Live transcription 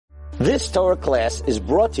This Torah class is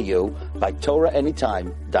brought to you by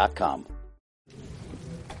TorahAnytime.com.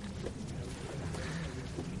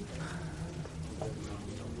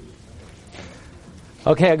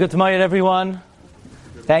 Okay, good morning, everyone.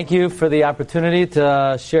 Thank you for the opportunity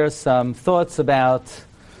to share some thoughts about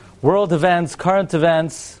world events, current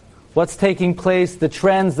events, what's taking place, the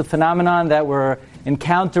trends, the phenomenon that we're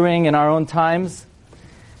encountering in our own times.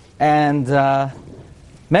 And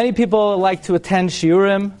many people like to attend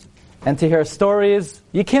shiurim and to hear stories.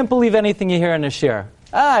 You can't believe anything you hear in a shiur.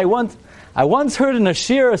 I once heard in a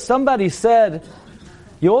shiur somebody said,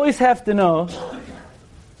 you always have to know,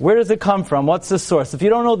 where does it come from? What's the source? If you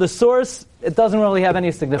don't know the source, it doesn't really have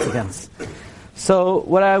any significance. So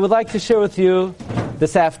what I would like to share with you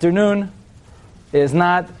this afternoon is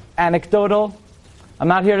not anecdotal. I'm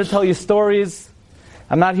not here to tell you stories.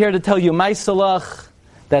 I'm not here to tell you maisalach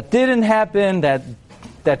that didn't happen,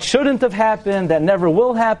 that shouldn't have happened, that never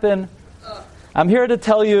will happen. I'm here to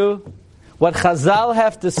tell you what Chazal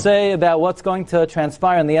have to say about what's going to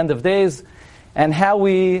transpire in the end of days and how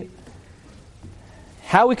we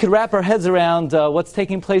could wrap our heads around what's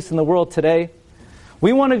taking place in the world today.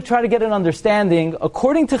 We want to try to get an understanding,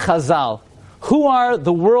 according to Chazal, who are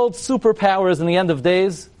the world superpowers in the end of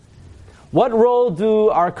days? What role do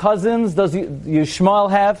our cousins, does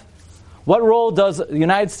Yishmael have? What role does the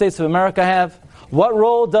United States of America have? What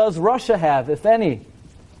role does Russia have, if any?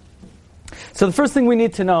 So the first thing we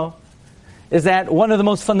need to know is that one of the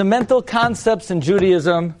most fundamental concepts in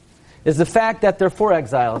Judaism is the fact that there are 4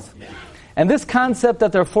 exiles. And this concept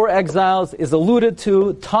that there are 4 exiles is alluded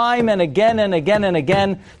to time and again and again and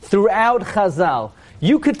again throughout Chazal.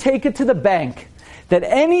 You could take it to the bank that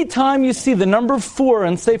any time you see the number 4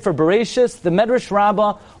 in Sefer Bereshis, the Medrash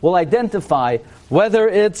Rabbah will identify whether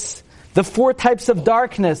it's the 4 types of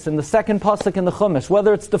darkness in the second pasuk in the Chumash,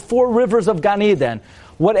 whether it's the 4 rivers of Gan Eden,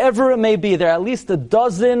 whatever it may be, there are at least a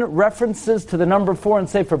dozen references to the number 4 in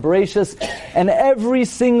Sefer Bereshis, and every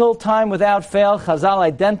single time without fail, Chazal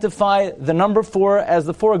identify the number 4 as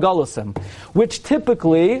the 4 Golusim, which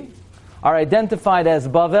typically are identified as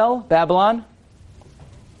Bavel, Babylon.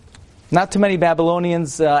 Not too many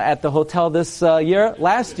Babylonians at the hotel this year.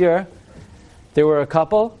 Last year, there were a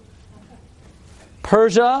couple.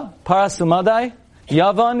 Persia, Paras Umadai,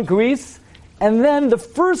 Yavan, Greece, and then the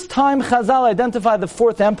first time Chazal identified the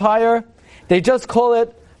 4th empire, they just call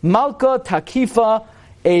it Malka Takifa,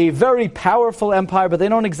 a very powerful empire, but they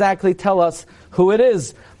don't exactly tell us who it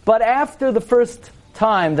is. But after the first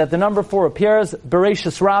time that the number 4 appears,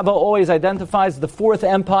 Bereshis Rabbah always identifies the 4th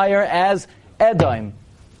empire as Edom,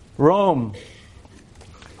 Rome.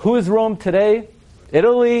 Who is Rome today?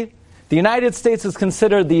 Italy. The United States is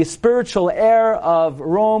considered the spiritual heir of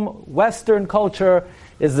Rome. Western culture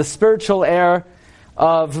is the spiritual heir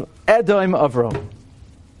of Edom, of Rome.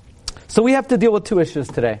 So we have to deal with 2 issues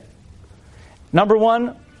today. Number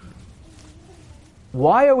 1,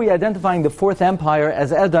 why are we identifying the 4th empire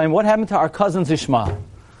as Edom? What happened to our cousins Yishmael?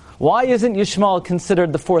 Why isn't Yishmael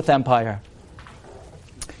considered the 4th empire?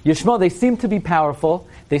 Yishmael, they seem to be powerful.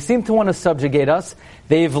 They seem to want to subjugate us.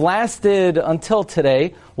 They've lasted until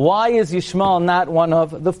today. Why is Yishmael not one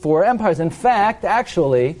of the 4 empires? In fact,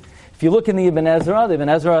 actually, if you look in the Ibn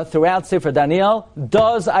Ezra throughout Sefer Daniel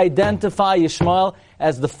does identify Yishmael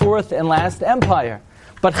as the 4th and last empire.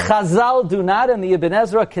 But Chazal do not, and the Ibn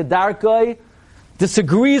Ezra Kedarkoi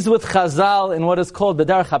disagrees with Chazal in what is called the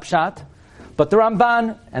Derech HaPshat. But the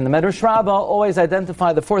Ramban and the Medrash Rabbah always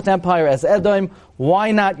identify the 4th empire as Edom.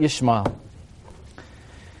 Why not Yishmael?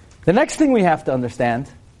 The next thing we have to understand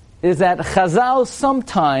is that Chazal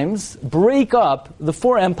sometimes break up the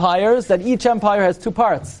 4 empires, that each empire has 2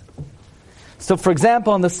 parts. So for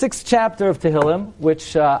example, in the 6th chapter of Tehillim,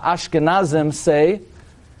 which Ashkenazim say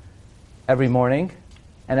every morning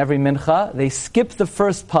and every mincha, they skip the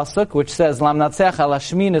first pasuk, which says, Lam Natseach al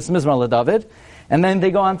Hashminis Mizmar LeDavid, and then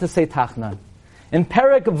they go on to say Tachnan. In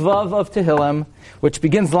Perek Vav of Tehillim, which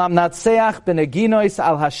begins Lam Natseach Beneginois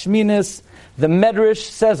al Hashminis, the Medrash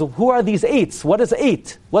says, who are these 8s? What is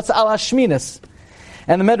 8? What's al Hashminis?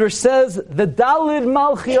 And the Medrash says, the Dalid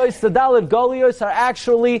Malchios, the Dalid Golios are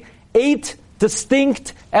actually 8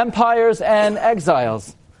 distinct empires and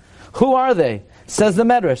exiles. Who are they? Says the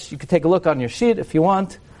Medrash. You could take a look on your sheet if you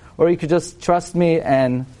want, or you could just trust me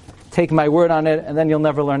and take my word on it, and then you'll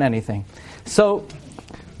never learn anything. So,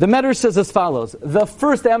 the Medrash says as follows. The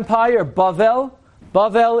first empire,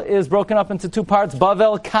 Bavel is broken up into 2 parts.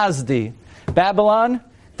 Bavel Kazdi. Babylon,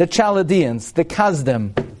 the Chaldeans, the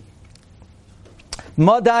Kazdim.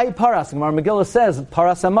 Madai, Paras. Gemara Megillah says,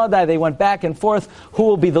 Paras and Madai, they went back and forth. Who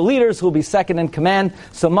will be the leaders? Who will be second in command?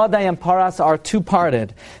 So Madai and Paras are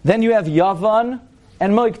two-parted. Then you have Yavan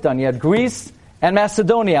and Moikdan. You had Greece and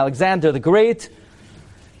Macedonia. Alexander the Great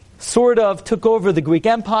sort of took over the Greek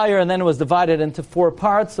Empire, and then it was divided into 4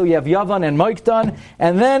 parts. So you have Yavan and Moikdan.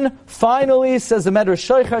 And then, finally, says the Medrash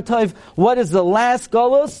Shoichar Tov, what is the last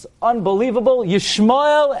Golus? Unbelievable.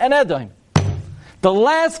 Yishmael and Edom. The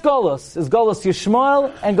last Golus is Golus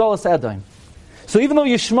Yishmael and Golus Edom. So even though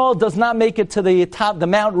Yishmael does not make it to the top, the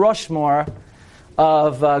Mount Rushmore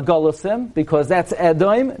of Golusim, because that's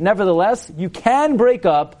Edom, nevertheless, you can break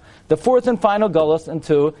up the 4th and final Golus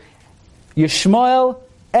into Yishmael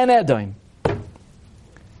and Edom.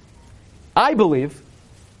 I believe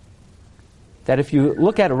that if you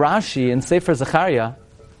look at Rashi in Sefer Zechariah,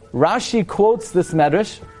 Rashi quotes this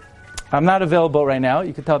medrash. I'm not available right now.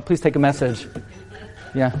 You can tell. Please take a message.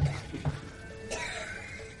 Yeah.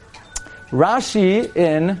 Rashi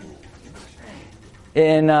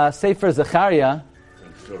in Sefer Zechariah.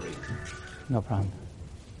 No problem.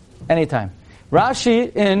 Anytime.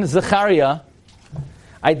 Rashi in Zechariah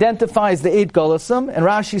identifies the 8 Golusim, and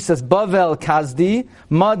Rashi says, Bavel Kazdi,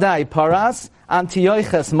 Madai Paras,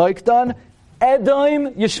 Antiochus Moikdan,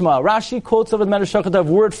 Edom Yishmael. Rashi quotes over the Medrash Shoichar Tov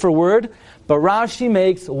word for word, but Rashi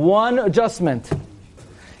makes one adjustment.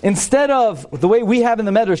 Instead of the way we have in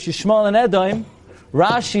the Medrash, Yishmael and Edom,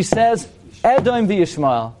 Rashi says, Edom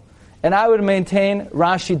v'Yishmael. And I would maintain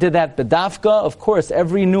Rashi did that bedafka. Of course,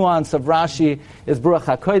 every nuance of Rashi is Baruch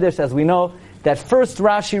HaKodesh, as we know. That first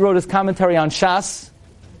Rashi wrote his commentary on Shas,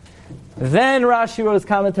 then Rashi wrote his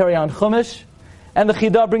commentary on Chumash, and the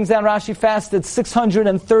Chidah brings down Rashi fasted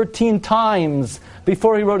 613 times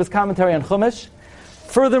before he wrote his commentary on Chumash.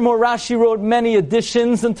 Furthermore, Rashi wrote many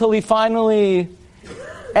additions until he finally...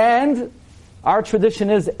 And our tradition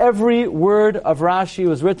is every word of Rashi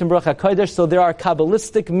was written Baruch HaKodesh, so there are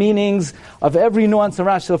Kabbalistic meanings of every nuance of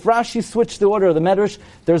Rashi. So if Rashi switched the order of the Medrash,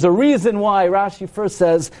 there's a reason why Rashi first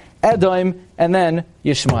says Edom and then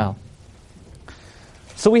Yishmael.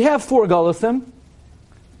 So we have 4 Golusim.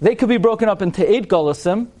 They could be broken up into 8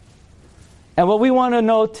 Golusim. And what we want to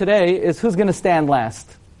know today is who's going to stand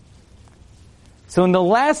last. So in the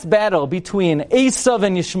last battle between Esav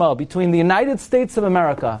and Yishmael, between the United States of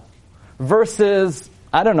America versus,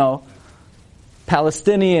 I don't know,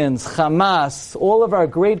 Palestinians, Hamas, all of our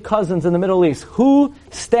great cousins in the Middle East, who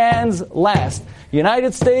stands last?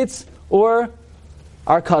 United States or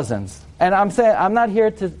our cousins? And I'm saying I'm not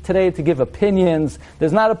here today to give opinions.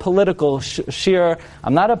 There's not a political shir.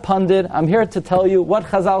 I'm not a pundit. I'm here to tell you what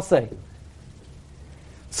Chazal say.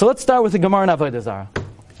 So let's start with the Gemara in Avodah Zarah.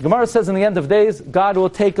 The Gemara says in the end of days, God will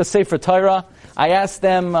take a Sefer Torah. I asked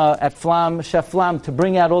them at Flam, Chef Flam, to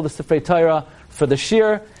bring out all the Sefer Torah for the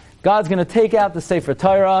shir. God's going to take out the Sefer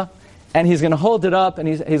Torah, and He's going to hold it up, and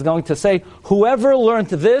He's going to say, whoever learned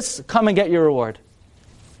this, come and get your reward.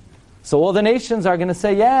 So all the nations are going to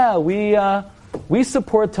say, yeah, we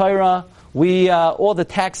support Torah. All the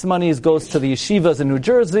tax monies goes to the yeshivas in New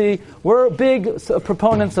Jersey. We're big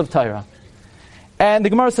proponents of Torah. And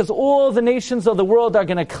the Gemara says all the nations of the world are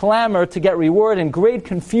going to clamor to get reward in great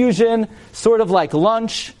confusion, sort of like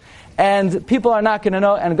lunch. And people are not going to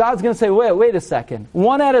know. And God's going to say, wait a second.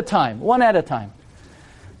 One at a time.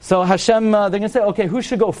 So Hashem, they're going to say, okay, who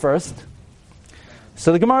should go first?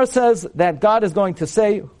 So the Gemara says that God is going to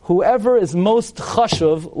say, whoever is most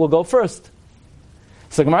chashuv will go first.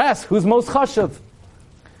 So the Gemara asks, who's most chashuv? So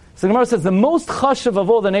the Gemara says, the most chashuv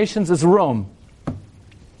of all the nations is Rome.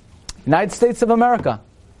 United States of America.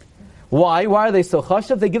 Why? Why are they so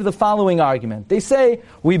chashuv? They give the following argument. They say,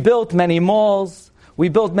 we built many malls, we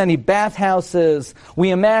built many bathhouses, we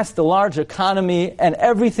amassed a large economy, and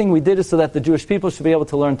everything we did is so that the Jewish people should be able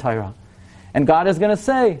to learn Torah. And God is going to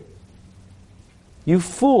say, you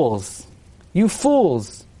fools.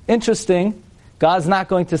 Interesting, God's not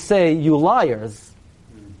going to say, you liars,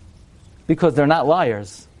 because they're not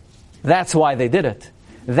liars. That's why they did it.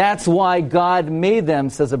 That's why God made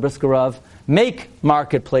them, says the Brisker Rav, make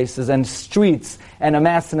marketplaces and streets and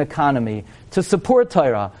amass an economy to support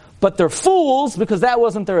Torah. But they're fools because that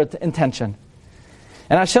wasn't their intention.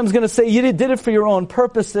 And Hashem's going to say, you did it for your own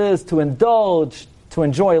purposes, to indulge, to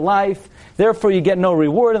enjoy life. Therefore, you get no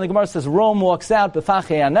reward. And the Gemara says, Rome walks out,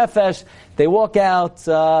 b'fachei hanefesh. They walk out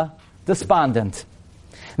despondent.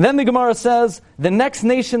 And then the Gemara says, the next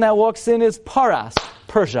nation that walks in is Paras,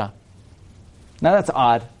 Persia. Now that's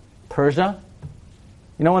odd. Persia?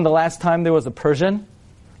 You know when the last time there was a Persian?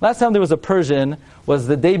 Last time there was a Persian was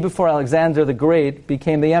the day before Alexander the Great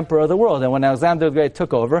became the emperor of the world. And when Alexander the Great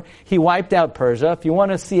took over, he wiped out Persia. If you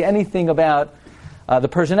want to see anything about the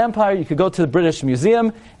Persian Empire, you could go to the British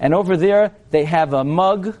Museum, and over there they have a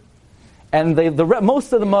mug, And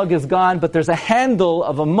most of the mug is gone, but there's a handle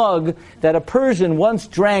of a mug that a Persian once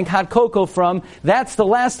drank hot cocoa from. That's the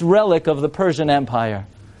last relic of the Persian Empire.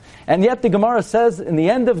 And yet the Gemara says, in the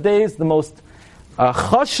end of days, the most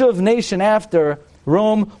chashuv nation after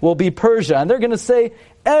Rome will be Persia. And they're going to say,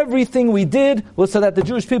 everything we did was so that the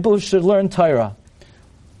Jewish people should learn Torah.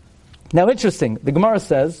 Now interesting, the Gemara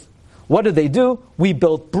says, what did they do? We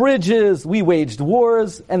built bridges, we waged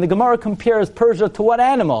wars, and the Gemara compares Persia to what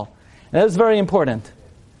animal? And that's very important.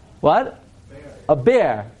 What? A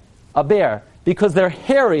bear. A bear. Because they're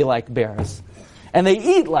hairy like bears. And they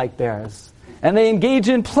eat like bears. And they engage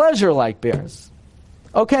in pleasure like bears.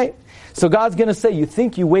 Okay? So God's going to say, you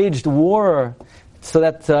think you waged war so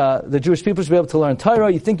that the Jewish people should be able to learn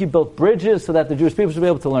Torah? You think you built bridges so that the Jewish people should be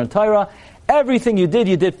able to learn Torah? Everything you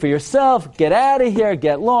did for yourself. Get out of here,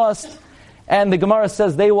 get lost. And the Gemara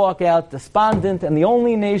says they walk out despondent, and the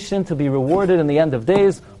only nation to be rewarded in the end of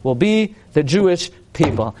days will be the Jewish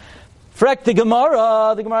people. Frek the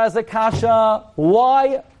Gemara has a kasha.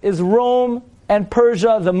 Why is Rome and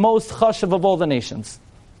Persia the most chashuv of all the nations?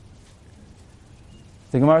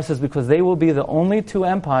 The Gemara says because they will be the only two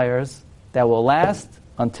empires that will last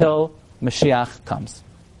until Mashiach comes.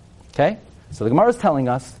 Okay? So the Gemara is telling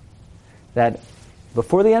us that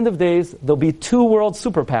before the end of days, there'll be two world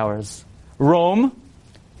superpowers. Rome,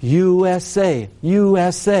 USA,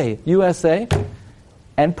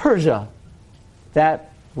 and Persia,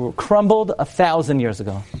 that crumbled 1,000 years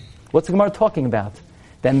ago. What's the Gemara talking about?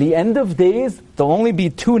 Then the end of days, there'll only be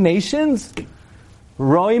two nations,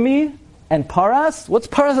 Roimi and Paras. What's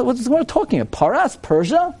Paras? What's the Gemara talking about? Paras,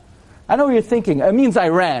 Persia? I know what you're thinking. It means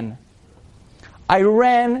Iran.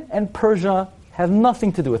 Iran and Persia have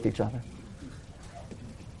nothing to do with each other.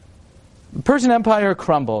 The Persian Empire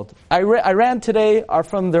crumbled. Iran today are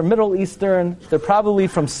from their Middle Eastern. They're probably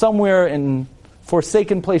from somewhere in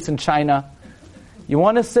forsaken place in China. You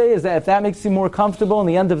want to say is that if that makes you more comfortable, in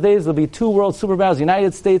the end of days there'll be two world superpowers,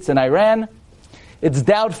 United States and Iran. It's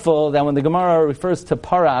doubtful that when the Gemara refers to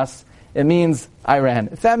Paras, it means Iran.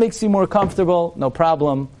 If that makes you more comfortable, no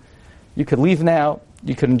problem. You could leave now.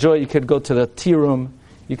 You could enjoy. You could go to the tea room.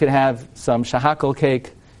 You could have some shahakal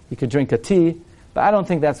cake. You could drink a tea. But I don't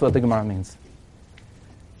think that's what the Gemara means.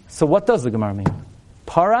 So what does the Gemara mean?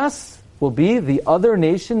 Paras will be the other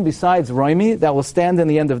nation besides Roimi that will stand in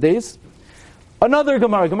the end of days. Another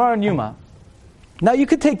Gemara in Yuma. Now you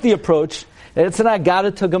could take the approach that it's an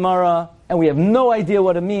Agadata Gemara, and we have no idea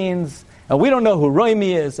what it means, and we don't know who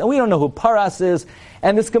Roimi is, and we don't know who Paras is,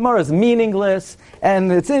 and this Gemara is meaningless,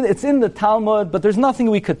 and it's in the Talmud, but there's nothing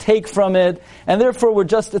we could take from it, and therefore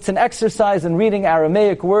it's an exercise in reading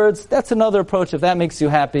Aramaic words. That's another approach, if that makes you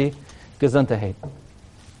happy. Gesundheit.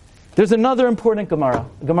 There's another important Gemara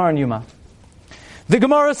in Yuma. The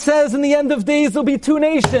Gemara says in the end of days there'll be two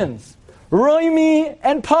nations, Roimi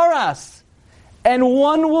and Paras, and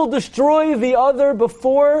one will destroy the other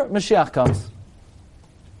before Mashiach comes.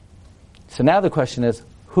 So now the question is,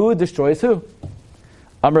 who destroys who?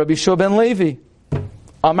 Amar Rabbi Shua ben Levi.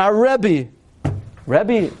 Amar Rebbe,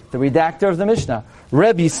 the redactor of the Mishnah.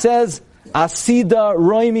 Rebbe says, Asida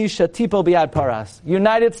Roimi Shatipo Biad Paras.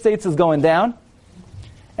 United States is going down,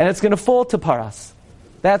 and it's going to fall to Paras.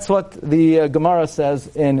 That's what the Gemara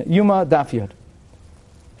says in Yuma Daf Yud.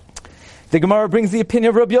 The Gemara brings the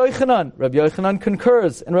opinion of Rabbi Yochanan. Rabbi Yochanan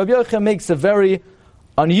concurs, and Rabbi Yochanan makes a very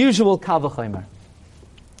unusual kal v'chomer.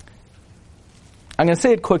 I'm going to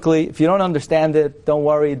say it quickly. If you don't understand it, don't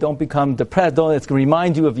worry. Don't become depressed. It's going to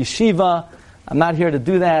remind you of yeshiva. I'm not here to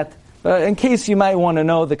do that. But in case you might want to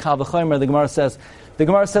know the kal v'chomer, the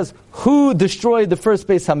Gemara says, who destroyed the first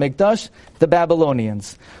Beis HaMikdash? The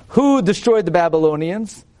Babylonians. Who destroyed the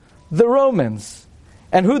Babylonians? The Romans.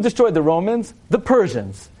 And who destroyed the Romans? The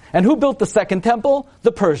Persians. And who built the second temple?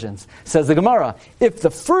 The Persians. Says the Gemara, if the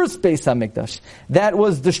first Beis HaMikdash that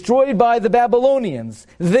was destroyed by the Babylonians,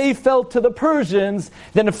 they fell to the Persians,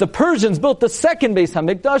 then if the Persians built the second Beis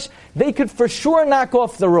HaMikdash, they could for sure knock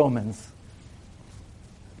off the Romans.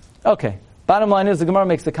 Okay, bottom line is the Gemara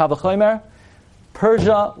makes the kal v'chomer,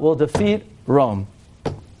 Persia will defeat Rome.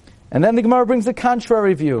 And then the Gemara brings a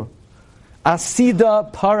contrary view.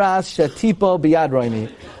 Asida Paras Shatipo Biad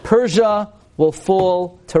Roimi. Persia will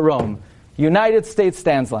fall to Rome. United States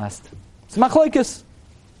stands last. It's machlokes.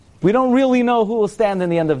 We don't really know who will stand in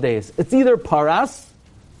the end of days. It's either Paras,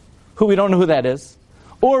 who we don't know who that is,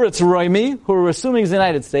 or it's Roimi, who we're assuming is the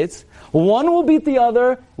United States. One will beat the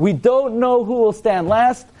other. We don't know who will stand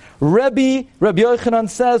last. Rabbi Yochanan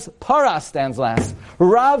says Paras stands last.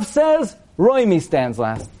 Rav says Roimi stands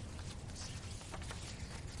last.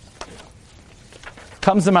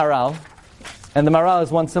 Comes the Maral, and the Maral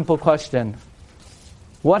has one simple question.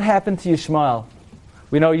 What happened to Yishmael?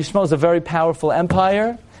 We know Yishmael is a very powerful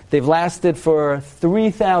empire. They've lasted for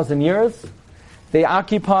 3,000 years. They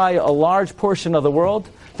occupy a large portion of the world.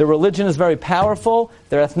 Their religion is very powerful.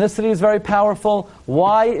 Their ethnicity is very powerful.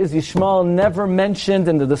 Why is Yishmael never mentioned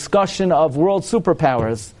in the discussion of world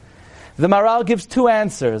superpowers? The Maharal gives two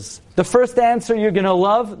answers. The first answer you're going to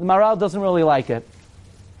love. The Maharal doesn't really like it.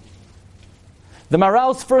 The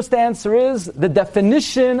Maharal's first answer is the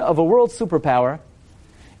definition of a world superpower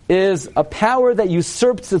is a power that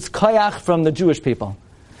usurps its koyach from the Jewish people.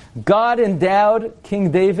 God endowed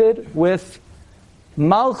King David with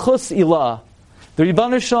Malchus Ilah. The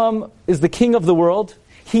Ribbon Hashem is the king of the world.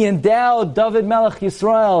 He endowed David Melech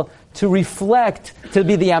Yisrael to reflect, to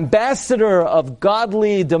be the ambassador of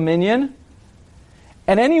godly dominion.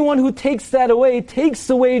 And anyone who takes that away, takes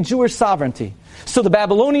away Jewish sovereignty. So the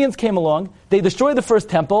Babylonians came along, they destroyed the first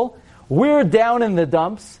temple, we're down in the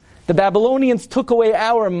dumps, the Babylonians took away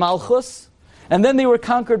our Malchus, and then they were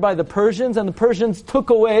conquered by the Persians, and the Persians took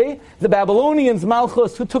away the Babylonians'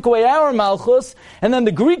 Malchus, who took away our Malchus, and then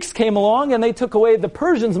the Greeks came along, and they took away the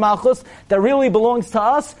Persians' Malchus, that really belongs to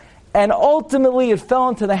us, and ultimately it fell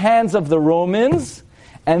into the hands of the Romans,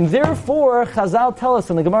 and therefore Chazal tell us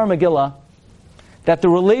in the Gemara Megillah, that the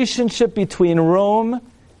relationship between Rome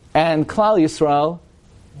and Klal Yisrael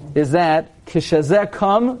is that Kishazeh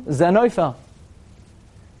Kam Zenoifel.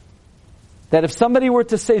 That if somebody were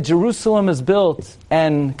to say Jerusalem is built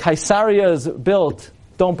and Caesarea is built,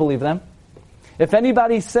 don't believe them. If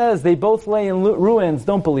anybody says they both lay in ruins,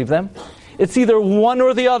 don't believe them. It's either one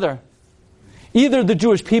or the other. Either the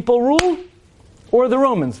Jewish people rule or the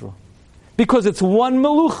Romans rule. Because it's one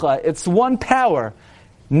melucha, it's one power.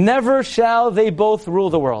 Never shall they both rule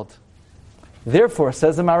the world. Therefore,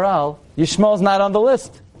 says the Maharal, Yishmael is not on the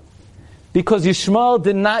list. Because Yishmael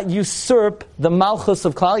did not usurp the Malchus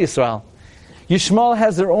of Klal Yisrael. Yishmael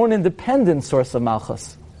has their own independent source of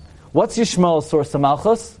Malchus. What's Yishmael's source of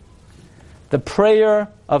Malchus? The prayer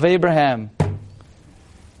of Abraham.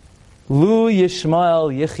 Lu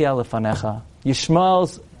Yishmael Yichya Lefanecha.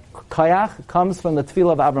 Yishmael's kayach comes from the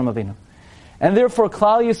tefillah of Avraham Avinu. And therefore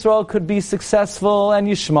Klal Yisrael could be successful and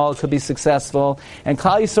Yishmael could be successful. And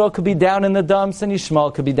Klal Yisrael could be down in the dumps and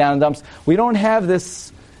Yishmael could be down in the dumps. We don't have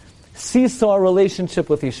this seesaw relationship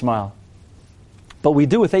with Yishmael. But we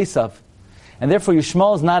do with Esav. And therefore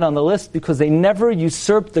Yishmael is not on the list because they never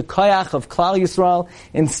usurped the koyach of Klal Yisrael.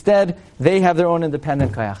 Instead, they have their own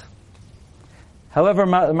independent koyach. However,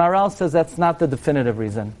 Maharal says that's not the definitive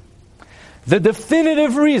reason. The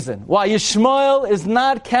definitive reason why Yishmael is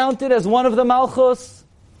not counted as one of the Malchus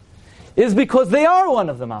is because they are one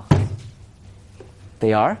of the Malchus.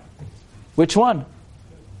 They are? Which one?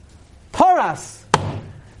 Paras.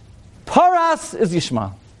 Paras is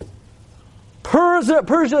Yishmael. Persia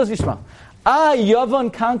is Yishmael.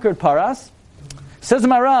 Yavan conquered Paras. Says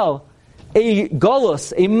Maharal, a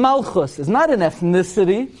Golus, a Malchus, is not an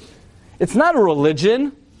ethnicity. It's not a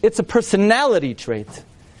religion. It's a personality trait.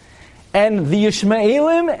 And the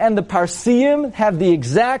Yishmaelim and the Parsiim have the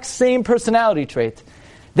exact same personality trait.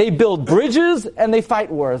 They build bridges and they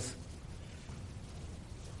fight wars.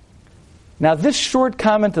 Now this short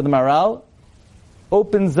comment of the Maharal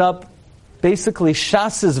opens up basically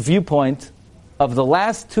Shas's viewpoint of the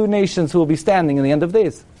last two nations who will be standing in the end of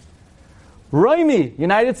days. Roimi,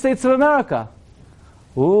 United States of America.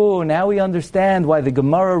 Ooh, now we understand why the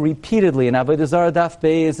Gemara repeatedly, in Avodah Zarah Daf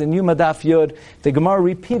Beis and Yuma Daf Yud, the Gemara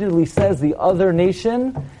repeatedly says the other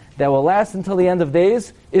nation that will last until the end of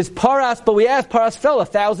days is Paras, but we asked, Paras fell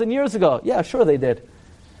 1,000 years ago. Yeah, sure they did.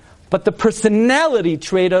 But the personality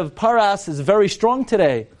trait of Paras is very strong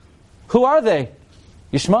today. Who are they?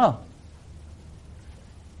 Yishmael.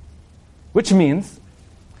 Which means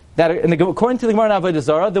that according to the Gemara in Avodah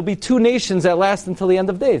Zarah, there'll be two nations that last until the end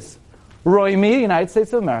of days. Roimi, United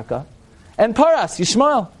States of America, and Paras,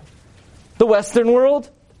 Yishmael, the Western world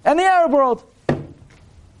and the Arab world.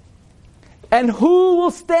 And who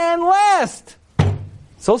will stand last?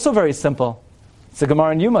 It's also very simple. It's a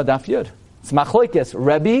Gemara in Yuma, Daf Yud. It's Machlokes,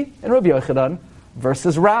 Rebbe and Rabbi Yochanan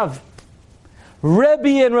versus Rav.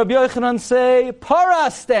 Rebbe and Rabbi Yochanan say,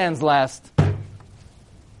 Paras stands last.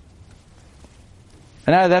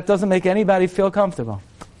 And now that doesn't make anybody feel comfortable.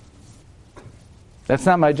 That's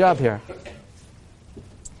not my job here.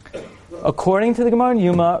 According to the Gemara in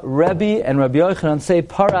Yuma, Rebbe and Rabbi Yochanan say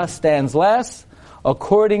Paras stands last.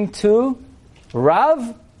 According to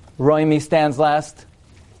Rav, Roimi stands last.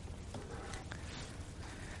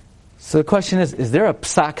 So the question is there a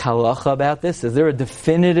psak halacha about this? Is there a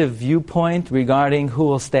definitive viewpoint regarding who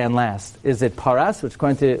will stand last? Is it Paras, which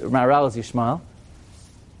according to Maharal is Yishmael?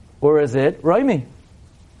 Or is it Roimi?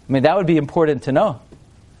 I mean, that would be important to know.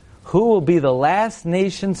 Who will be the last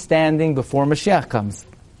nation standing before Mashiach comes?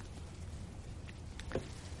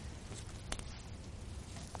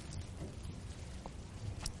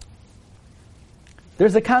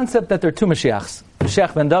 There's a concept that there are two Mashiachs.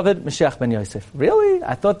 Mashiach ben David, Mashiach ben Yosef. Really?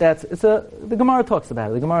 I thought the Gemara talks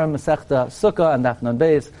about it. The Gemara in Masechta Sukkah and Daf Nun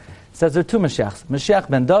Beis says there are two Mashiachs. Mashiach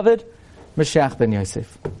ben David, Mashiach ben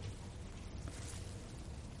Yosef.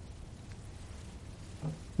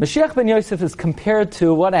 Mashiach ben Yosef is compared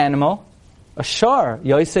to what animal? A shar.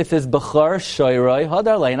 Yosef is Bechar, Shoiroi,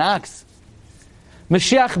 Hadar, Lein, ox.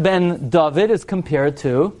 Mashiach ben David is compared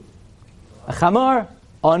to a chamar.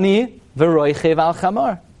 Ani v'roichev al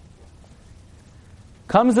chamar.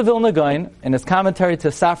 Comes the Vilna Gaon in his commentary to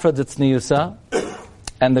Safra D'Tzniusa,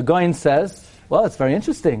 and the Gaon says, well, it's very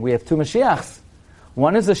interesting. We have two Mashiachs.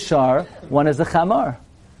 One is a shar, one is a chamar.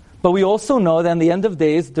 But we also know that in the end of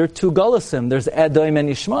days, there are two Golasim. There's Edom and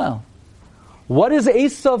Yishmael. What is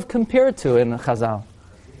Esav compared to in Chazal?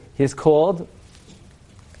 He's called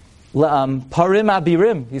Parim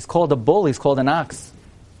Abirim. He's called a bull. He's called an ox.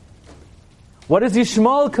 What is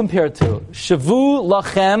Yishmael compared to? Shavu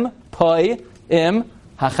lachem poi im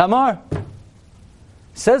hachamar.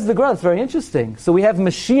 Says the Gemara, it's very interesting. So we have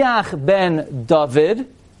Mashiach ben David,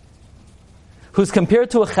 who's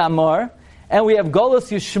compared to a chamar, and we have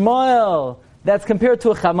Golus Yishmael, that's compared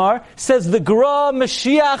to a chamar. Says the Gra,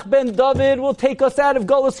 Mashiach ben David will take us out of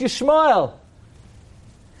Golus Yishmael.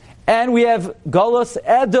 And we have Golus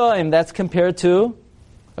Edom, that's compared to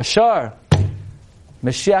a shar.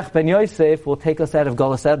 Mashiach ben Yosef will take us out of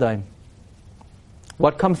Golus Edom.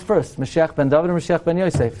 What comes first, Mashiach ben David or Mashiach ben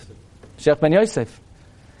Yosef? Mashiach ben Yosef.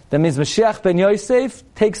 That means Mashiach ben Yosef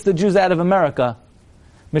takes the Jews out of America.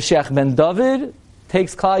 Mashiach ben David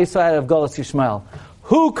takes Klal Yisrael out of Golus Yishmael.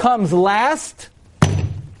 Who comes last?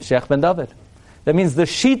 Mashiach ben David. That means the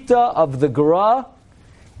Shita of the Gra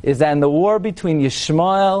is that in the war between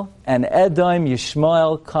Yishmael and Edom,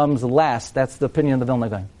 Yishmael comes last. That's the opinion of the Vilna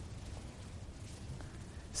Gaon.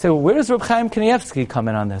 So where does Reb Chaim Kanievsky come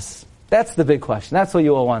in on this? That's the big question. That's what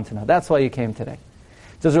you all want to know. That's why you came today.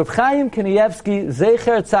 Does Reb Chaim Kanievsky,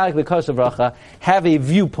 Zecher Tzaddik V'Kosher Bracha, have a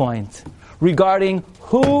viewpoint regarding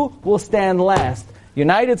who will stand last?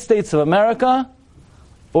 United States of America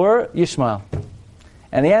or Yishmael?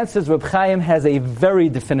 And the answer is Reb Chaim has a very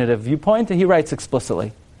definitive viewpoint, and he writes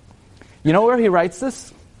explicitly. You know where he writes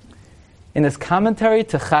this? In his commentary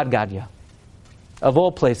to Chad Gadya, of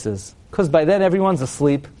all places. Because by then everyone's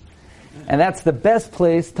asleep, and that's the best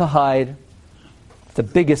place to hide the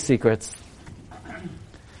biggest secrets.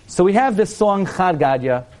 So we have this song Chad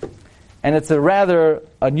Gadya, and it's a rather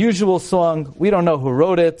unusual song. We don't know who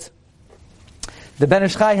wrote it. The Ben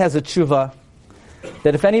Ish Chai has a tshuva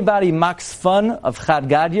that if anybody mocks fun of Chad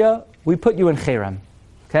Gadya, we put you in Cherem.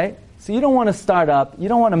 Okay? So you don't want to start up, you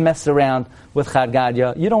don't want to mess around with Chad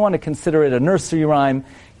Gadya, you don't want to consider it a nursery rhyme,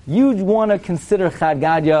 you want to consider Chad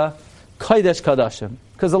Gadya Kodesh Kadashim.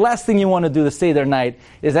 Because the last thing you want to do the Seder night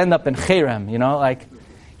is end up in Cherem, you know? Like,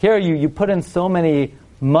 here you put in so many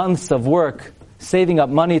months of work, saving up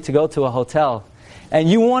money to go to a hotel, and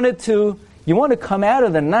you want to come out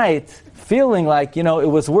of the night feeling like, it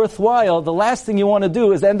was worthwhile. The last thing you want to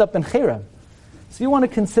do is end up in Cherem. So you want to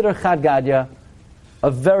consider Chad Gadya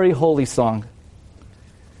a very holy song.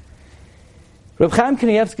 Reb Chaim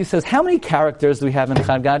Kanievsky says, how many characters do we have in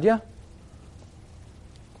Chad Gadya?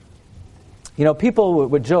 People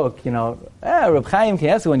would joke, Reb Chaim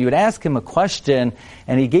Kanievsky, when you would ask him a question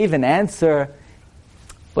and he gave an answer,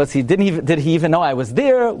 did he even know I was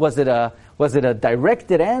there? Was it a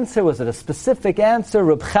directed answer? Was it a specific answer?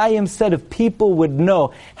 Reb Chaim said if people would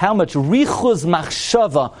know how much richuz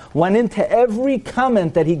machshava went into every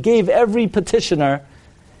comment that he gave every petitioner,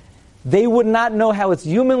 they would not know how it's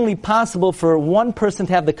humanly possible for one person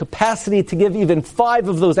to have the capacity to give even 5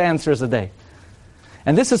 of those answers a day.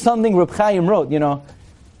 And this is something Reb Chaim wrote, There's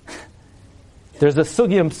a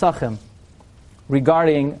sugya psachim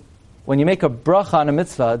regarding when you make a bracha on a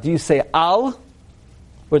mitzvah, do you say al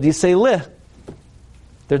or do you say leh?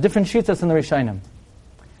 There are different shitas in the Rishonim.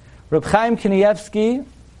 Reb Chaim Kanievsky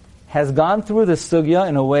has gone through the sugya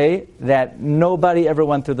in a way that nobody ever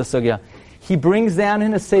went through the sugya. He brings down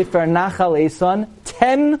in his Sefer Nachal Eson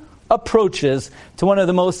 10 approaches to one of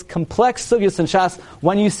the most complex sugyas in Shas,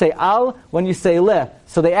 when you say al, when you say leh.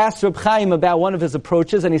 So they asked Reb Chaim about one of his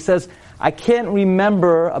approaches, and he says, I can't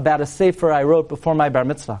remember about a Sefer I wrote before my bar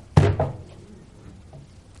mitzvah.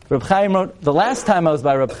 Reb Chaim wrote, the last time I was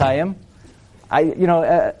by Reb Chaim,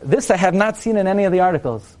 this I have not seen in any of the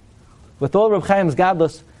articles. With all Reb Chaim's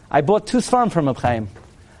gadlus, I bought 2 svarim from Reb Chaim.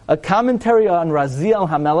 A commentary on Razi al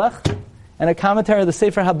HaMelech, and a commentary of the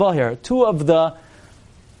Sefer HaBoher. 2 of the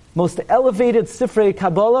most elevated Sifrei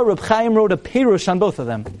Kabbalah, Reb Chaim wrote a Perush on both of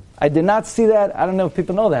them. I did not see that. I don't know if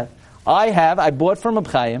people know that. I bought from Reb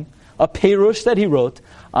Chaim a Perush that he wrote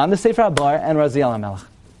on the Sefer HaBar and Raziel HaMelech.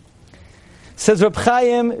 Says Reb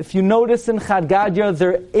Chaim, if you notice in Chad Gadya,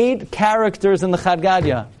 there are 8 characters in the Chad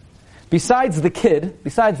Gadya. Besides the kid,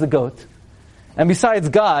 besides the goat, and besides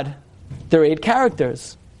God, there are 8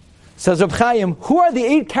 characters. Says Reb Chaim, who are the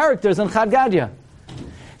 8 characters in Chad Gadya?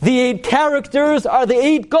 The 8 characters are the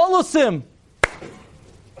 8 Golusim.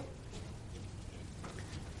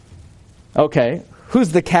 Okay,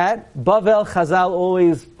 who's the cat? Bavel Chazal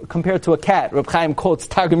always compared to a cat. Reb Chaim quotes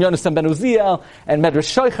Targum Yonasan ben Uziel and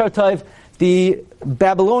Medrash Shoicher Tov. The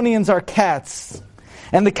Babylonians are cats.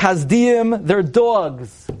 And the Kasdiim, they're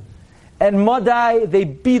dogs. And Madai, they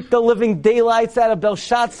beat the living daylights out of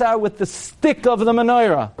Belshazzar with the stick of the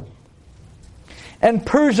menorah. And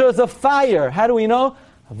Persia is a fire. How do we know?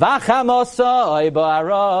 Achashverosh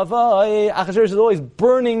is always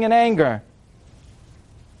burning in anger.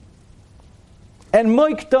 And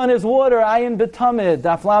Moikdan is water, Ayin B'tamid,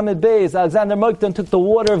 Daf Lamed Beis. Alexander Moikdan took the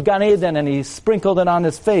water of Gan Eden and he sprinkled it on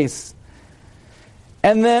his face.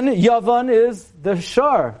 And then Yavan is the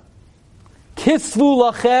shor.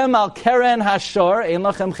 Kisvu lachem al keren hashor, ein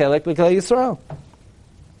lachem chelek b'klei Yisrael.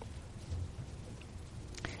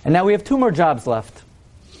 And now we have 2 more jobs left.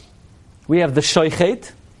 We have the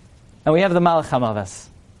shoichet, and we have the malach hamaves.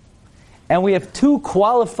 And we have 2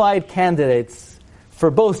 qualified candidates for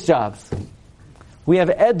both jobs. We have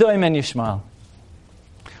Edom and Yishmael.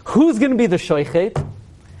 Who's going to be the shoichet?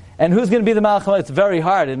 And who's going to be the malach hamaves? It's very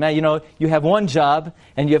hard. You have one job,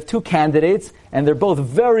 and you have 2 candidates, and they're both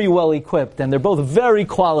very well equipped, and they're both very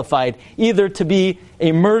qualified, either to be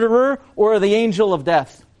a murderer or the angel of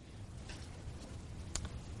death.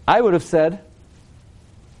 I would have said,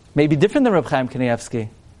 maybe different than Reb Chaim Kanievsky.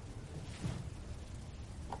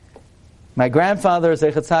 My grandfather,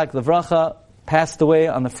 Zeichat Tzaddik Levracha, passed away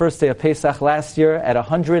on the first day of Pesach last year at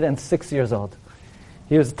 106 years old.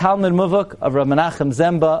 He was a Talmud Muvuk of Reb Menachem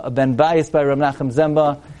Zemba, a Ben Bayis by Reb Menachem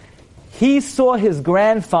Zemba. He saw his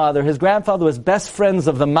grandfather was best friends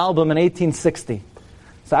of the Malbim in 1860.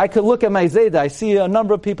 So I could look at my Zayda. I see a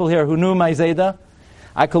number of people here who knew my Zayda.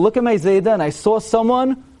 I could look at my Zayda and I saw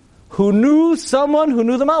someone who knew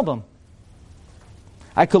the Malbim.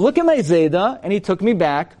 I could look at my Zayda and he took me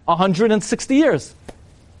back 160 years.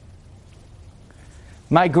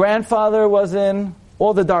 My grandfather was in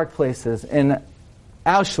all the dark places, in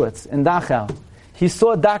Auschwitz, in Dachau. He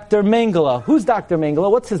saw Dr. Mengele. Who's Dr. Mengele?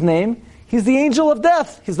 What's his name? He's the angel of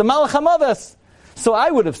death. He's the Malach HaMaves. So I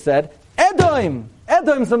would have said, Edom.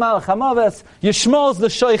 Edom's the Malach HaMaves. Yishmael's the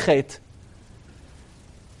Shoichet.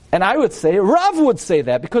 And I would say, Rav would say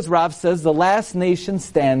that, because Rav says the last nation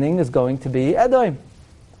standing is going to be Edom.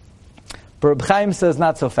 But Reb Chaim says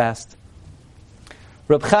not so fast.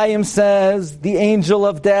 Reb Chaim says the angel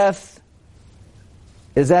of death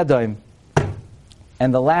is Edom.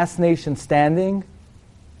 And the last nation standing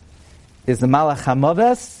is the Malach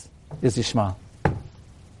HaMaves, is Yishmael.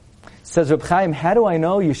 Says Reb Chaim, how do I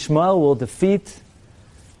know Yishmael will defeat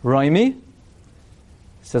Roimi?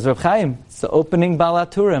 Says Reb Chaim, it's the opening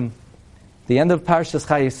Balaturim. The end of Parshas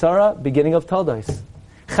Chayisara, beginning of Toldos.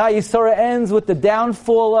 Chayisara ends with the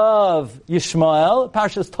downfall of Yishmael.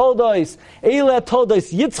 Parshas Toldos, Eila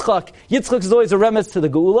Toldos Yitzchak. Yitzchak is always a remez to the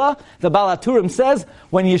Geula. The Balaturim says,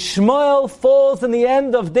 when Yishmael falls in the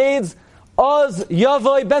end of days, Oz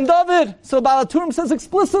Yavoy ben David. So the Balaturim says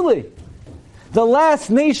explicitly, the last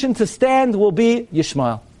nation to stand will be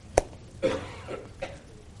Yishmael.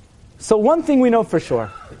 So one thing we know for sure,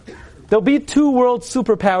 there'll be 2 world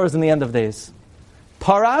superpowers in the end of days.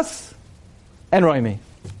 Paras and Roimi.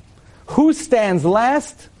 Who stands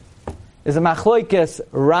last is a machloikes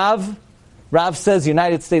Rav. Rav says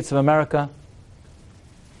United States of America.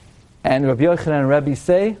 And Rabbi Yochanan and Rebbe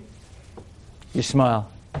say Yishmael.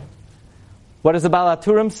 What does the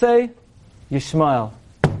Balaturim say? Yishmael.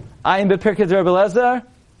 Ayin bepirkei Rebbe Lezer,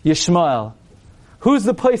 Yishmael. Who's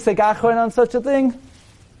the Poisek Achron on such a thing?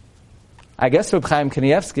 I guess Reb Chaim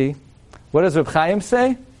Kanievsky. What does Reb Chaim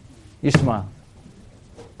say? Yishmael.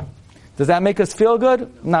 Does that make us feel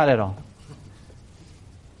good? Not at all.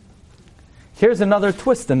 Here's another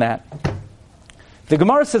twist in that. The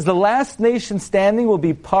Gemara says the last nation standing will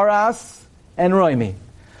be Paras and Roimi.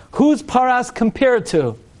 Who's Paras compared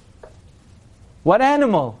to? What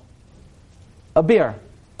animal? A bear.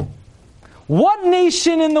 What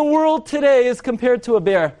nation in the world today is compared to a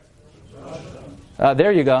bear?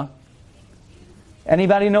 There you go.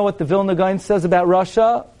 Anybody know what the Vilna Gaon says about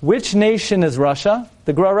Russia? Which nation is Russia?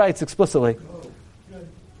 The Gra writes explicitly.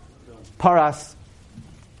 Paras.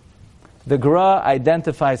 the Gra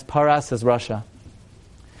identifies Paras as Russia.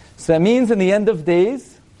 So that means in the end of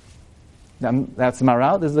days, that's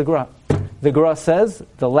Maral, this is the Gra. The Gra says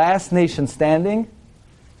the last nation standing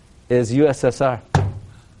is USSR.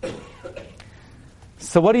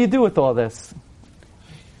 So what do you do with all this?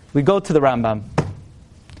 We go to the Rambam.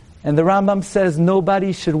 And the Rambam says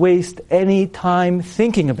nobody should waste any time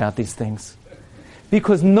thinking about these things.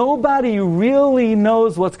 Because nobody really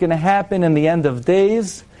knows what's going to happen in the end of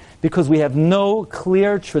days, because we have no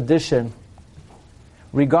clear tradition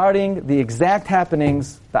regarding the exact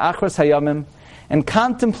happenings, the Achros Hayamim, and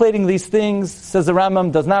contemplating these things, says the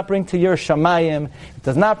Rambam, does not bring to your Shamayim, it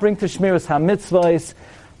does not bring to Shmiras HaMitzvahs,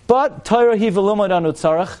 but Torah hi v'lumod anu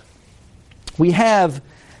tzarach. We have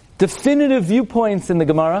definitive viewpoints in the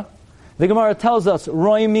Gemara. The Gemara tells us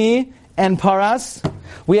Roimi and Paras.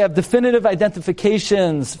 We have definitive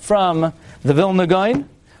identifications from the Vilna Gaon.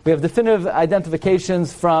 We have definitive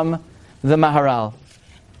identifications from the Maharal.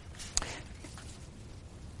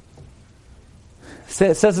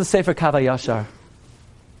 It says the Sefer Kav HaYashar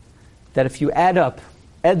that if you add up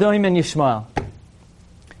Edom and Yishmael,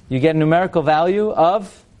 you get a numerical value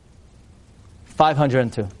of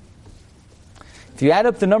 502. If you add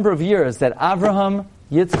up the number of years that Avraham,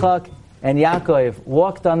 Yitzchak, and Yaakov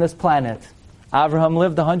walked on this planet, Avraham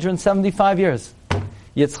lived 175 years.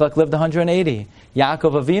 Yitzchak lived 180.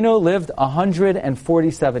 Yaakov Avinu lived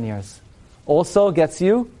 147 years. Also gets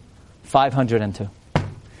you 502.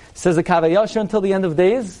 Says the Kav HaYashar, until the end of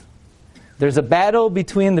days, there's a battle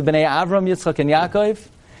between the Bnei Avram, Yitzchak, and Yaakov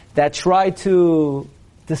that try to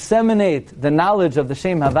disseminate the knowledge of the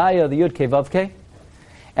Shem Havaya, the Yud Kei Vav Kei.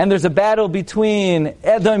 And there's a battle between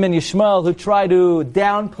Edom and Yishmael who try to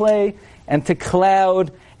downplay and to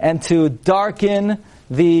cloud and to darken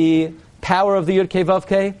the power of the Yud Kei Vav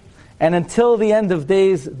Kei. And until the end of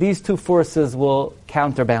days, these two forces will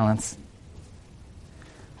counterbalance.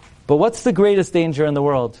 But what's the greatest danger in the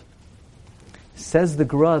world? Says the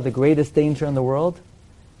Gra, the greatest danger in the world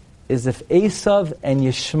is if Esav and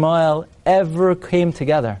Yishmael ever came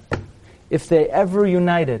together, if they ever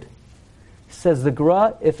united. Says the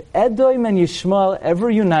Gra, if Edom and Yishmael ever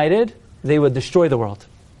united, they would destroy the world.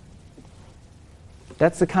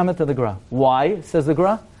 That's the comment of the Gra. Why, says the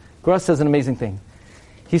Gra? Gra says an amazing thing.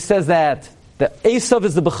 He says that the Esav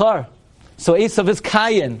is the Bechar, so Esav is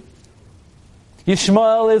Cain.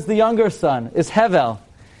 Yishmael is the younger son, is Hevel.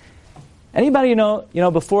 Anybody know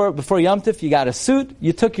before Yom Tif, you got a suit,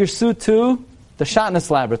 you took your suit to the Shatnez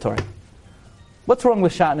laboratory. What's wrong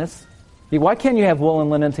with Shatnez? Why can't you have wool and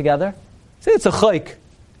linen together? Say it's a chayk.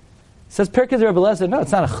 Says Pirkei Rebbe Lezer, no,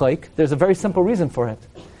 it's not a chayk. There's a very simple reason for it.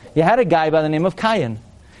 You had a guy by the name of Cain.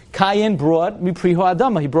 Cain brought Miprihu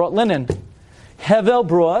Adama, he brought linen. Hevel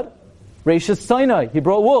brought Reishis Sinai, he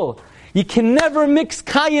brought wool. You can never mix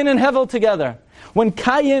Cain and Hevel together. When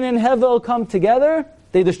Cain and Hevel come together,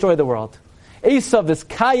 they destroy the world. Esav is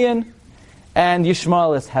Cain, and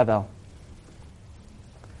Yishmael is Hevel.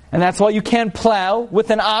 And that's why you can't plow with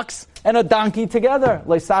an ox and a donkey together.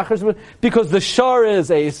 Because the shor is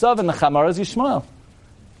Esav and the chamar is Yishmael.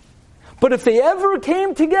 But if they ever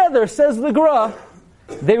came together, says the Gra,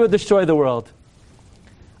 they would destroy the world.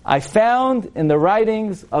 I found in the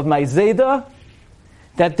writings of my Zayda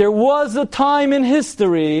that there was a time in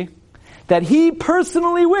history that he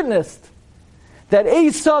personally witnessed that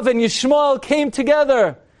Esav and Yishmael came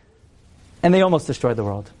together and they almost destroyed the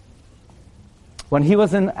world. When he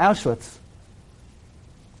was in Auschwitz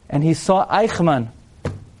and he saw Eichmann,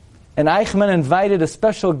 and Eichmann invited a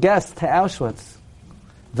special guest to Auschwitz,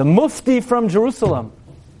 the Mufti from Jerusalem.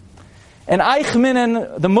 And Eichmann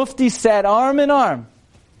and the Mufti sat arm in arm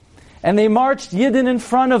and they marched Yidden in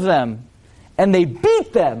front of them and they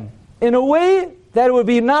beat them in a way that it would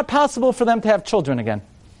be not possible for them to have children again.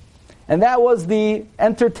 And that was the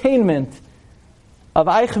entertainment of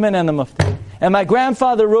Eichmann and the Mufti. And my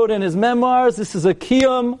grandfather wrote in his memoirs, this is a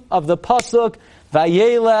kiyum of the pasuk,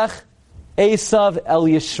 Vayelech Esav el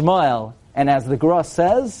Yishmael. And as the Gra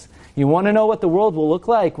says, you want to know what the world will look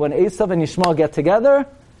like when Esav and Yishmael get together?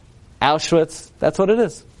 Auschwitz, that's what it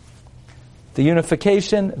is. The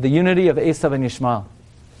unification, the unity of Esav and Yishmael.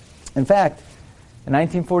 In fact, in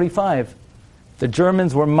 1945, the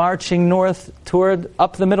Germans were marching north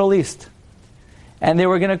up the Middle East. And they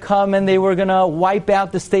were going to come and they were going to wipe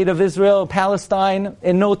out the state of Israel, Palestine,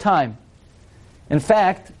 in no time. In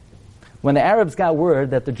fact, when the Arabs got word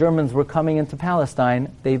that the Germans were coming into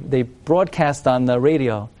Palestine, they broadcast on the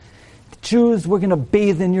radio, Jews, we're going to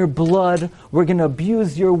bathe in your blood, we're going to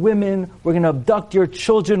abuse your women, we're going to abduct your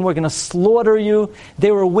children, we're going to slaughter you.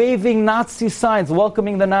 They were waving Nazi signs,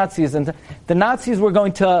 welcoming the Nazis. And the Nazis were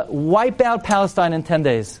going to wipe out Palestine in 10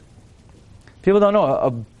 days. People don't know,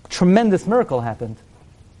 a tremendous miracle happened.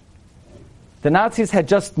 The Nazis had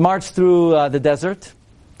just marched through the desert.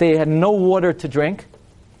 They had no water to drink.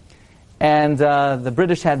 And the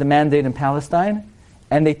British had the mandate in Palestine.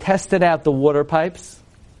 And they tested out the water pipes.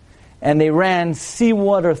 And they ran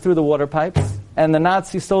seawater through the water pipes. And the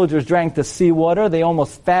Nazi soldiers drank the seawater. They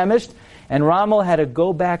almost famished. And Rommel had to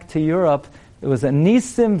go back to Europe. It was a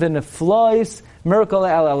nisim v'neflois, miracle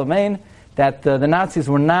al alamein, that the Nazis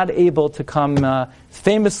were not able to come.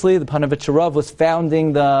 Famously, the Panovitcher Rav was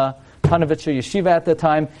founding the Panovitcher Yeshiva at the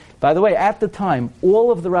time. By the way, at the time,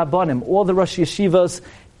 all of the Rabbanim, all the Rosh Yeshivas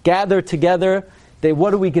gathered together.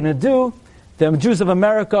 What are we going to do? The Jews of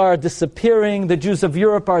America are disappearing. The Jews of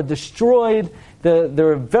Europe are destroyed.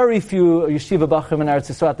 There are very few Yeshiva Bachrim in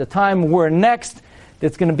Eretz Yisrael at the time. We're next.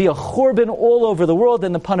 There's going to be a churban all over the world.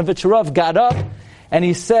 And the Panovitcher Rav got up and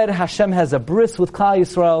he said, Hashem has a bris with Klal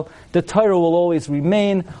Yisrael. The Torah will always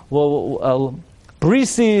remain. Brisi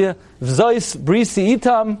v'zois brisi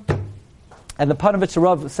itam. And the Panovitcher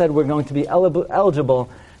Rav said we're going to be eligible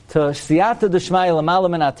to Siyata D'Shmaya L'Mala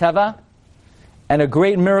Min HaTeva. And a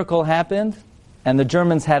great miracle happened, and the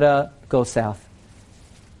Germans had to go south.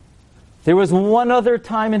 There was one other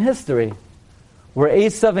time in history where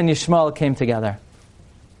Esav and Yishmael came together.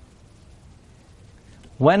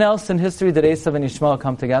 When else in history did Esav and Yishmael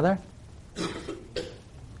come together?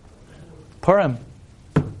 Purim.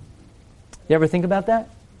 You ever think about that?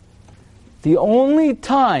 The only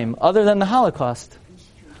time, other than the Holocaust,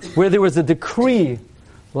 where there was a decree,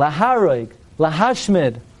 laharig,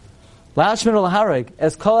 lahashmid or laharig,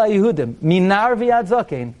 as kol ha-Yehudim, minar v'yad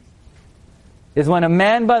zaken, is when a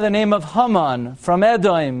man by the name of Haman from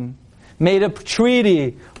Edom made a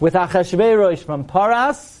treaty with Achashverosh from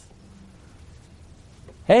Paras.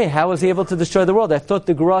 Hey, how was he able to destroy the world? I thought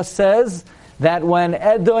the Gemara says that when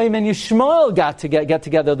Edom and Yishmael get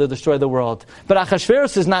together to destroy the world. But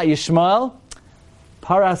Achashverosh is not Yishmael.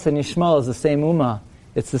 Paras and Yishmael is the same ummah.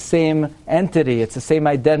 It's the same entity. It's the same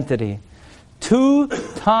identity. 2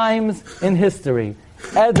 times in history,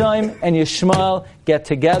 Edom and Yishmael get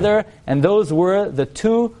together, and those were the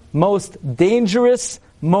 2 most dangerous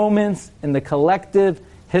moments in the collective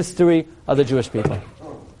history of the Jewish people.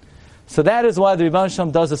 So that is why the Rebbeinu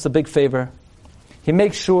Shalom does us a big favor. He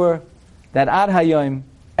makes sure that Ad Hayom,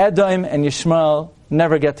 Edom and Yishmael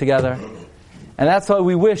never get together. And that's why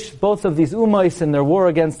we wish both of these ummahs in their war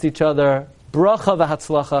against each other, bracha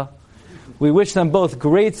v'hatzlacha. We wish them both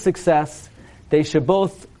great success. They should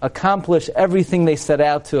both accomplish everything they set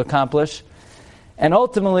out to accomplish. And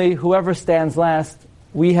ultimately, whoever stands last,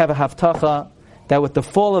 we have a haftacha that with the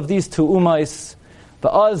fall of these 2 ummahs,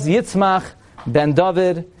 Ba'az Yitzmach ben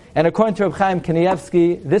David, and according to Reb Chaim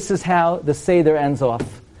Kanievsky, this is how the Seder ends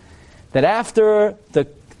off. That after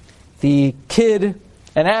the kid,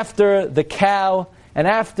 and after the cow, and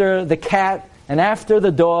after the cat, and after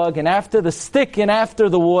the dog, and after the stick, and after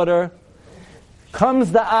the water,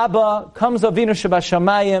 comes the Abba, comes Avinu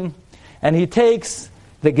Shebashamayim, and he takes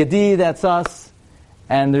the Gedi, that's us,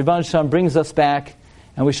 and the Rebbeinu Shalom brings us back,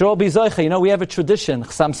 and we should all be Zoicha. You know, we have a tradition.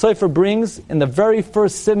 Chassam Sofer brings in the very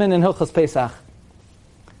first Siman in Hilchos Pesach.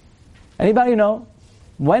 Anybody know?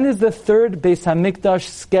 When is the 3rd Beis HaMikdash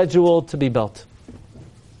scheduled to be built?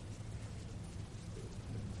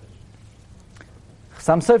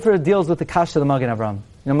 Chassam Sofer deals with the Kasha of the Magen Avram.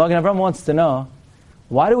 You know, Magen Avram wants to know,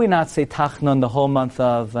 why do we not say Tachnun the whole month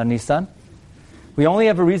of Nisan? We only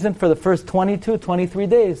have a reason for the first 22, 23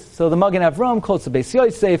 days. So the Magen Avram quotes the Beis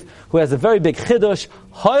Yosef, who has a very big chidush,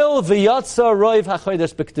 Hoil v'yatsa roiv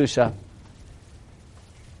hachodesh b'kedusha.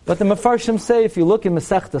 But the Mefarshim say, if you look in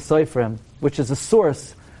Masechta Soifrim, which is a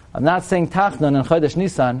source, I'm not saying Tachnun and Chodesh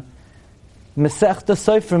Nisan, Masechta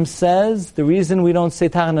Soifrim says the reason we don't say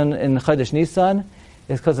Tachnun in Chodesh Nisan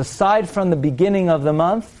is because aside from the beginning of the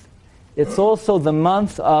month, it's also the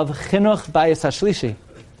month of Chinuch Bayis HaShlishi.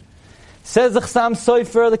 Says the Chassam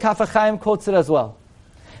Sofer, the Kaf HaChaim quotes it as well,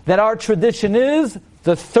 that our tradition is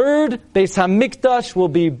the 3rd Beis HaMikdash will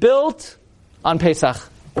be built on Pesach.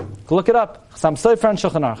 Go look it up. Chassam Sofer and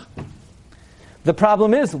Shulchan Aruch. The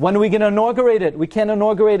problem is, when are we going to inaugurate it? We can't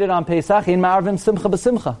inaugurate it on Pesach. In Ma'arvim Simcha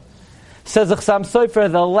B'Simcha. Says the Chassam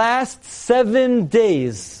Sofer, the last 7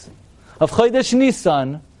 days of Chodesh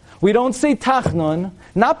Nisan, we don't say Tachnun,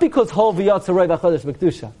 not because Hol v'yatsa roiv hachodesh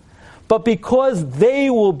b'kedusha, but because they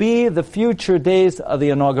will be the future days of the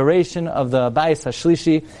inauguration of the Bayis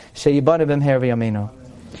HaShlishi, Sheyibane b'mher v'yameinu.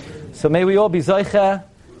 So may we all be Zoicha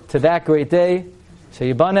to that great day.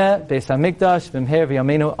 Sheyibane Beis HaMikdash b'mher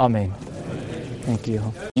v'yameinu. Amen. Thank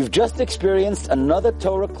you. You've just experienced another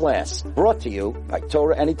Torah class brought to you by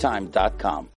TorahAnytime.com.